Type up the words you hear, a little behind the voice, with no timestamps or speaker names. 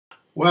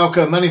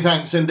Welcome, many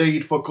thanks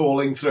indeed for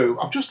calling through.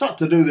 I've just had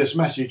to do this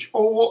message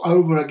all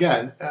over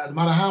again. No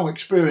matter how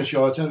experienced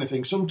you are at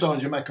anything,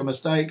 sometimes you make a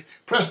mistake,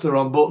 press the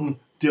wrong button,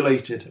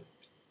 deleted.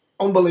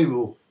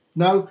 Unbelievable.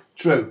 No?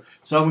 True.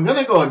 So I'm going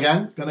to go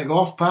again, going to go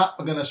off pat,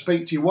 I'm going to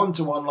speak to you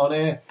one-to-one on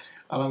here,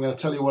 and I'm going to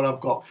tell you what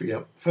I've got for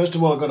you. First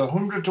of all, I've got a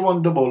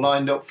 100-to-1 double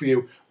lined up for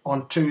you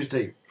on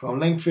Tuesday from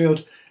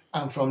Lingfield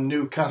and from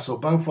Newcastle,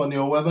 both on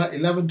your weather,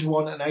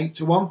 11-to-1 and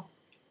 8-to-1.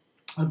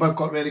 And both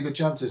got really good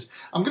chances.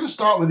 I'm going to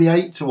start with the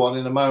 8-to-1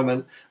 in a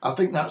moment. I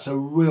think that's a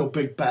real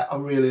big bet. I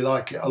really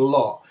like it a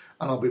lot.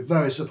 And I'll be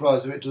very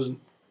surprised if it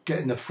doesn't get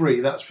in the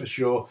free, that's for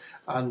sure.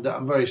 And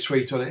I'm very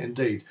sweet on it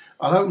indeed.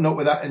 I'll open up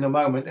with that in a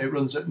moment. It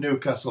runs at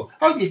Newcastle.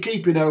 Hope you're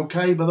keeping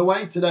okay, by the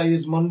way. Today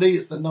is Monday.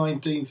 It's the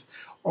 19th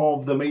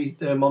of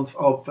the month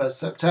of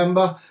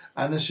September.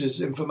 And this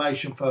is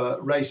information for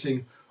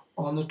racing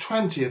on the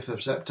 20th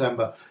of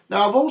September.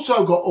 Now, I've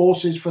also got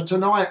horses for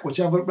tonight, which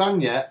I haven't run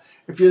yet.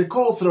 If you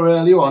called through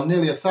earlier on,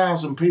 nearly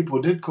 1,000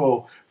 people did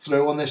call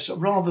through on this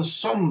rather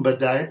sombre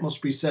day, it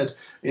must be said,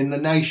 in the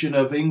nation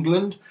of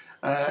England.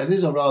 It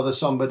is a rather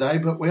sombre day,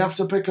 but we have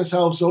to pick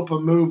ourselves up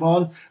and move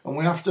on, and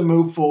we have to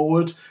move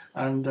forward.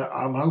 And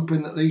I'm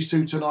hoping that these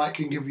two tonight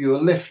can give you a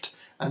lift.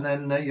 And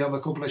then you have a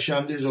couple of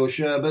shandies or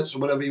sherbets or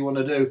whatever you want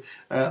to do.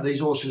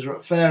 These horses are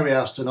at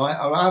Fairyhouse tonight.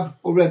 I've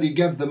already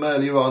gave them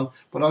earlier on,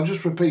 but I'll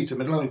just repeat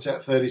them. It'll only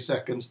take 30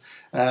 seconds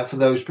for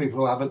those people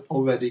who haven't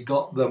already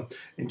got them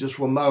in just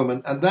one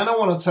moment. And then I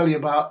want to tell you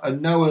about a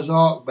Noah's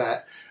Ark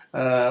bet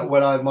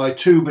where I have my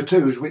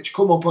 2x2s, which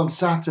come up on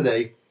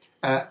Saturday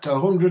at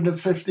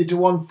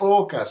 150-to-1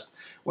 forecast.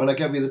 When I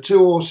gave you the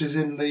two horses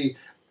in the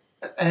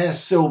Air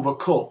Silver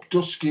Cup,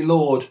 Dusky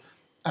Lord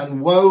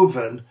and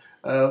Woven,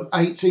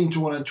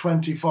 18-to-1 and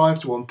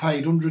 25-to-1,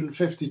 paid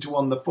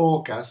 150-to-1 the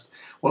forecast.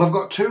 Well, I've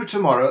got two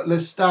tomorrow at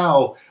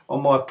Listowel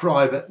on my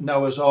private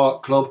Noah's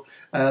Ark Club.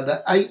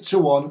 They're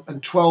 8-to-1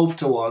 and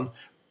 12-to-1.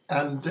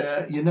 And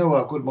you know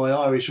how good my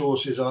Irish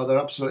horses are. They're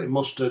absolutely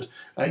mustard.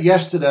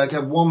 Yesterday I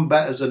gave one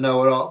bet as a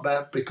Noah's Ark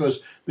bet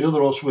because the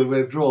other horse was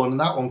withdrawn, and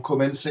that one come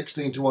in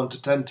 16-to-1 to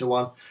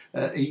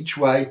 10-to-1 each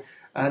way.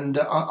 And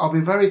I'll be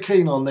very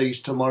keen on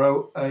these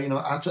tomorrow. You know,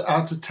 out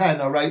of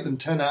 10, I rate them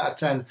 10 out of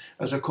 10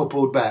 as a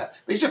coupled bet.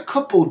 These are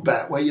coupled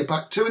bet where you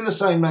back two in the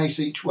same race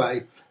each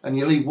way, and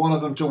you leave one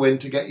of them to win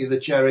to get you the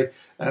cherry,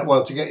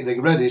 to get you the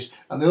reddies,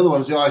 and the other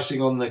one's the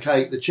icing on the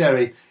cake, the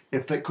cherry,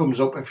 if it comes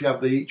up, if you have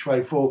the each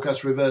way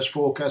forecast, reverse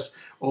forecast,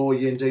 or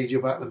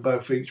you back them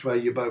both each way,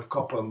 you both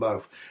cop on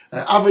both.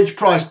 Average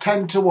price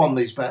 10-to-1,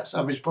 these bets.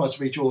 Average price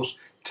of each horse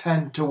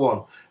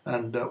 10-to-1,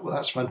 and well,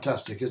 that's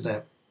fantastic, isn't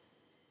it?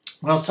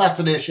 Well,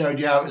 Saturday I showed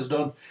you how it was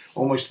done.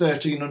 Almost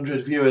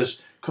 1,300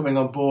 viewers coming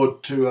on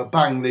board to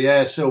bang the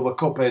Air Silver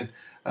Cup in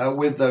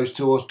with those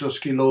two horses,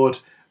 Dusky Lord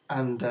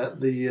and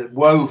the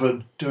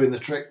Woven doing the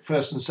trick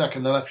first and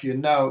second. I left you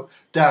no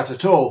doubt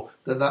at all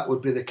that that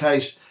would be the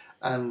case.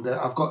 And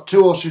I've got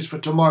two horses for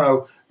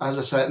tomorrow, as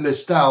I say, at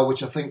Listowel,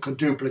 which I think could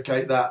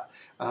duplicate that.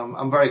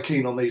 I'm very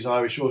keen on these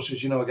Irish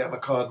horses. You know, I get my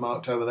card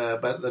marked over there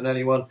better than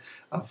anyone.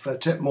 I've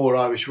tipped more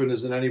Irish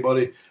winners than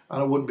anybody,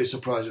 and I wouldn't be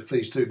surprised if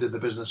these two did the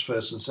business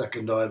first and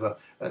second either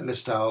at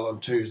Listowel on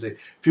Tuesday.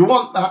 If you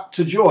want that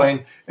to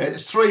join,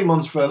 it's 3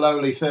 months for a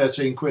lowly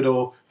 13 quid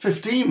or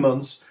 15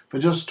 months for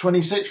just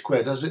 26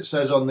 quid, as it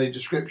says on the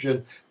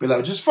description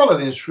below. Just follow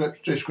the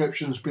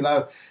descriptions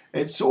below.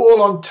 It's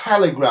all on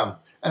Telegram.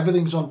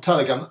 Everything's on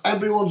Telegram.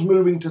 Everyone's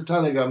moving to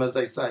Telegram, as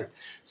they say.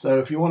 So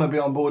if you want to be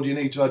on board, you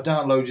need to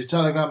download your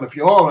Telegram. If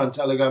you are on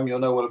Telegram, you'll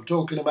know what I'm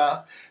talking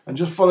about. And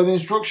just follow the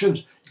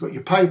instructions. You've got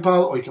your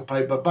PayPal, or you can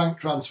pay by bank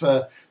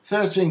transfer,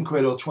 13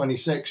 quid or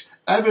 26.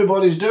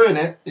 Everybody's doing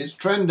it. It's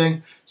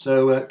trending.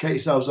 So get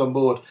yourselves on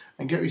board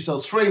and get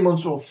yourselves 3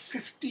 months or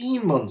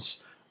 15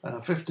 months.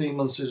 15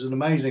 months is an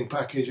amazing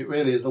package. It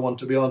really is the one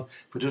to be on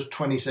for just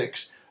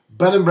 26.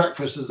 Bed and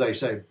breakfast, as they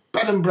say.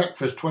 Bed and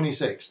breakfast,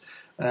 26.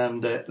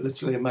 And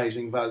literally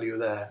amazing value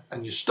there.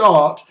 And you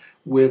start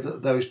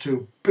with those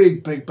two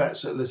big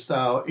bets at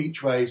Listowel,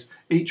 each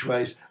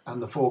ways,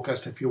 and the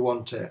forecast if you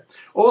want it.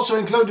 Also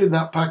included in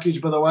that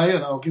package, by the way,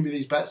 and I'll give you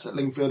these bets at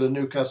Lingfield and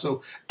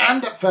Newcastle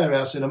and at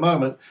Fairyhouse in a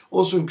moment.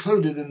 Also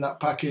included in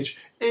that package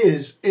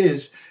is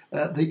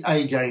the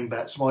A-game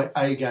bets, my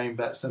A-game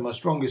bets. They're my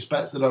strongest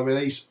bets that I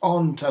release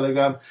on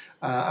Telegram.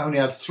 I only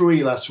had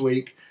 3 last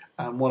week,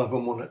 and one of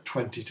them won at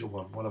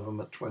 20-to-1. One of them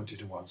at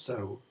 20-to-1.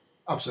 So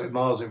absolute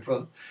miles in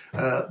front.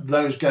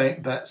 Those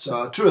game bets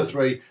are 2 or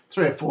 3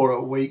 or 4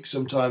 a week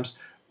sometimes,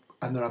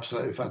 and they're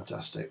absolutely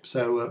fantastic.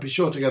 So be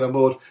sure to get on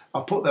board.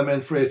 I'll put them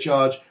in free of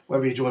charge,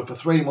 whether you join for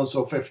 3 months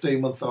or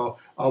 15 months, or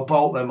I'll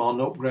bolt them on,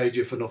 upgrade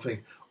you for nothing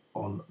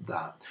on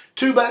that.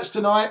 2 bets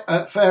tonight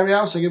at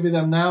Fairyhouse. I'll give you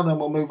them now, then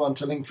we'll move on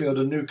to Lingfield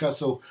and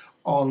Newcastle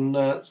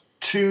on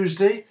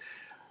Tuesday.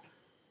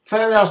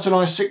 Fairyhouse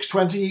tonight,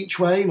 6.20 each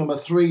way. Number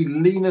 3,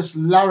 Linus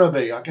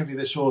Larrabee. I gave you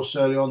this horse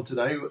early on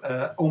today.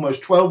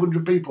 Almost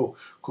 1,200 people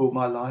called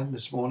my line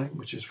this morning,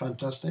 which is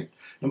fantastic.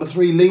 Number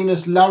 3,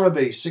 Linus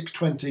Larrabee,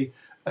 6.20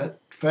 at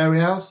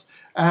Fairyhouse.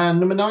 And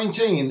number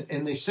 19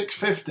 in the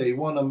 650,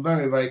 one I'm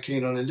very, very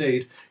keen on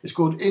indeed, is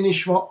called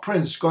Inishmot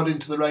Prince. Got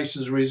into the race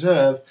as a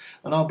reserve,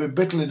 and I'll be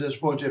bitterly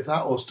disappointed if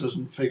that horse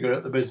doesn't figure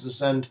at the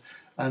business end,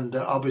 and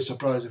I'll be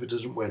surprised if it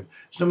doesn't win.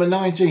 It's number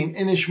 19,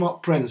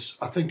 Inishmot Prince.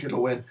 I think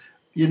it'll win.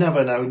 You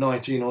never know,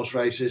 19 horse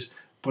races,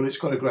 but it's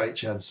got a great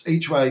chance.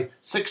 Each way,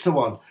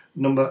 6-1.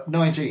 Number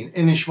 19,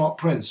 Inishmot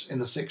Prince in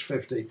the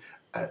 650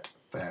 at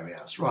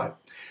Fairyhouse. Right.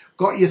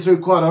 Got you through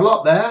quite a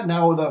lot there.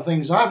 Now, the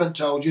things I haven't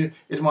told you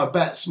is my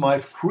bets, my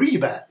free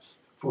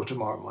bets for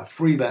tomorrow. My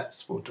free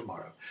bets for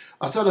tomorrow.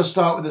 I said I'll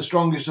start with the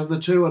strongest of the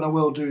two, and I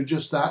will do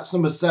just that. It's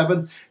number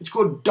 7. It's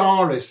called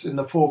Doris in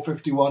the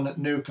 451 at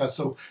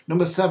Newcastle.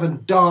 Number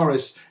 7,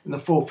 Doris in the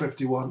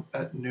 451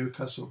 at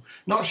Newcastle.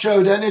 Not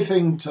showed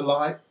anything to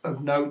light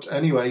of note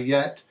anyway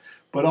yet,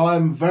 but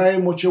I'm very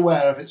much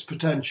aware of its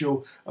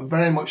potential, and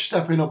very much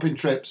stepping up in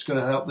trips going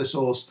to help this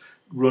horse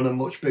run a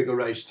much bigger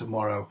race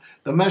tomorrow.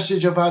 The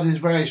message I've had is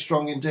very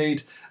strong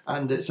indeed,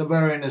 and it's a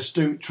very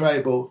astute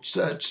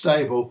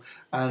stable,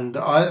 and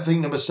I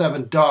think number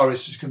 7,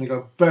 Doris, is going to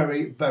go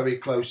very, very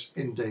close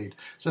indeed.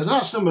 So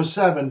that's number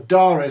 7,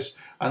 Doris,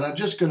 and I'm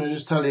just going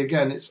to tell you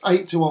again, it's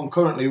 8-1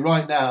 currently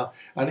right now,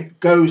 and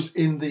it goes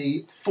in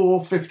the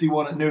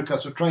 451 at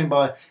Newcastle, trained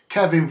by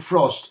Kevin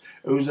Frost,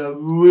 who's a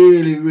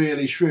really,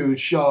 really shrewd,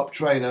 sharp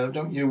trainer.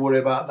 Don't you worry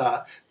about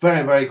that.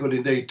 Very, very good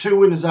indeed. 2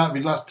 winners out of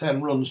his last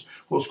 10 runs.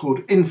 What's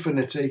called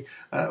Infinity,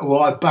 who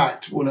I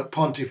backed, won at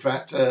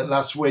Pontefract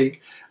last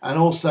week. And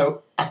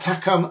also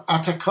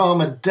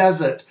Atacama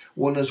Desert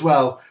won as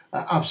well.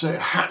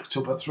 Absolutely hacked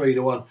up at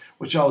 3-1,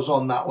 which I was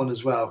on that one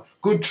as well.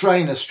 Good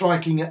trainer,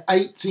 striking at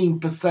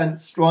 18%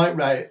 strike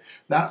rate.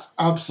 That's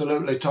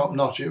absolutely top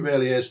notch, it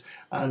really is.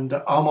 And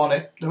I'm on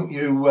it. Don't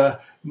you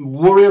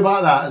worry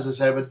about that, as I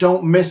say, but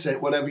don't miss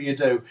it, whatever you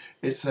do.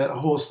 It's a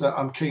horse that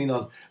I'm keen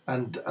on.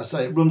 And I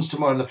say it runs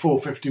tomorrow in the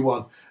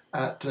 451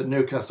 at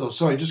Newcastle.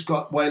 Sorry, just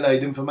got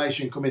waylaid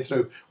information coming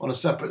through on a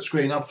separate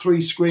screen. I have 3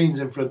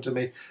 screens in front of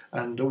me,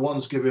 and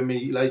one's giving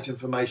me late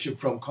information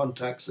from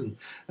contacts and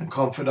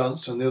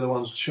confidants, and the other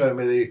one's showing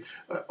me the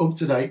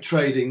up-to-date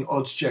trading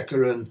odds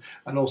checker and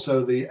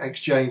also the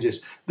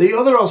exchanges. The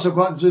other also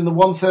got in the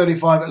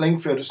 135 at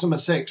Lingfield. It's number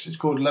 6. It's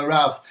called Le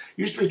Rave.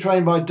 Used to be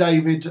trained by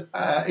David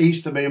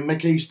Easterby and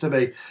Mick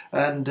Easterby,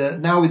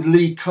 and now with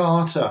Lee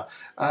Carter.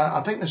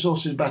 I think this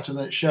horse is better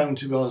than it's shown,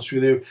 to be honest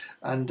with you.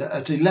 And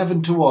at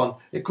 11-1,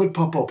 it could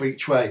pop up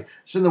each way.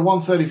 It's in the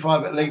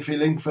 135 at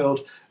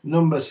Lingfield,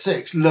 number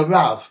 6, Le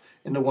Rave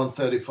in the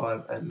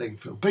 135 at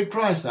Lingfield. Big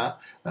price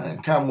that,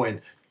 and can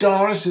win.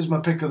 Doris is my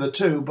pick of the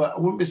 2, but I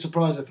wouldn't be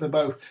surprised if they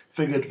both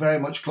figured very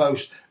much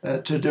close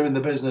to doing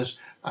the business.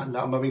 And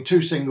I'm having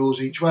 2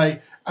 singles each way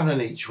and an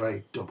each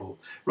way double.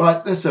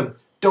 Right, listen,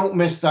 don't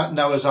miss that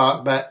Noah's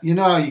Ark bet. You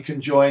know how you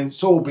can join.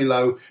 It's all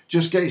below.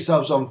 Just get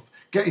yourselves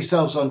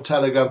on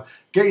Telegram,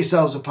 get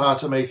yourselves a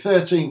part of me,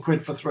 13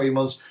 quid for 3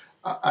 months,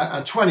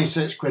 and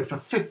 26 quid for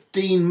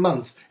 15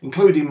 months,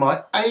 including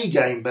my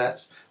A-game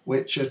bets,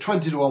 which are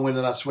 20-1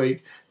 winner last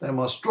week. They're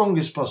my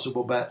strongest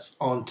possible bets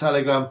on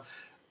Telegram.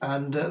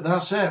 And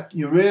that's it.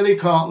 You really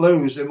can't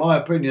lose, in my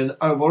opinion.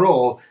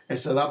 Overall,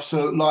 it's an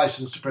absolute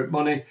license to print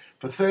money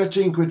for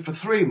 13 quid for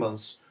 3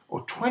 months,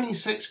 or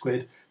 26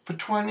 quid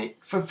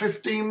for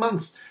 15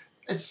 months.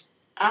 It's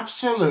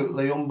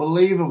absolutely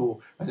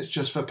unbelievable, and it's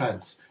just for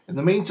pence. In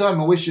the meantime,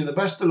 I wish you the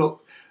best of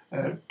luck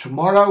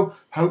tomorrow.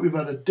 Hope you've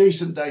had a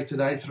decent day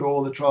today through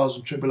all the trials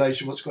and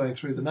tribulation, what's going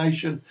through the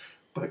nation.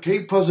 But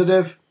keep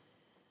positive.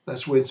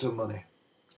 Let's win some money.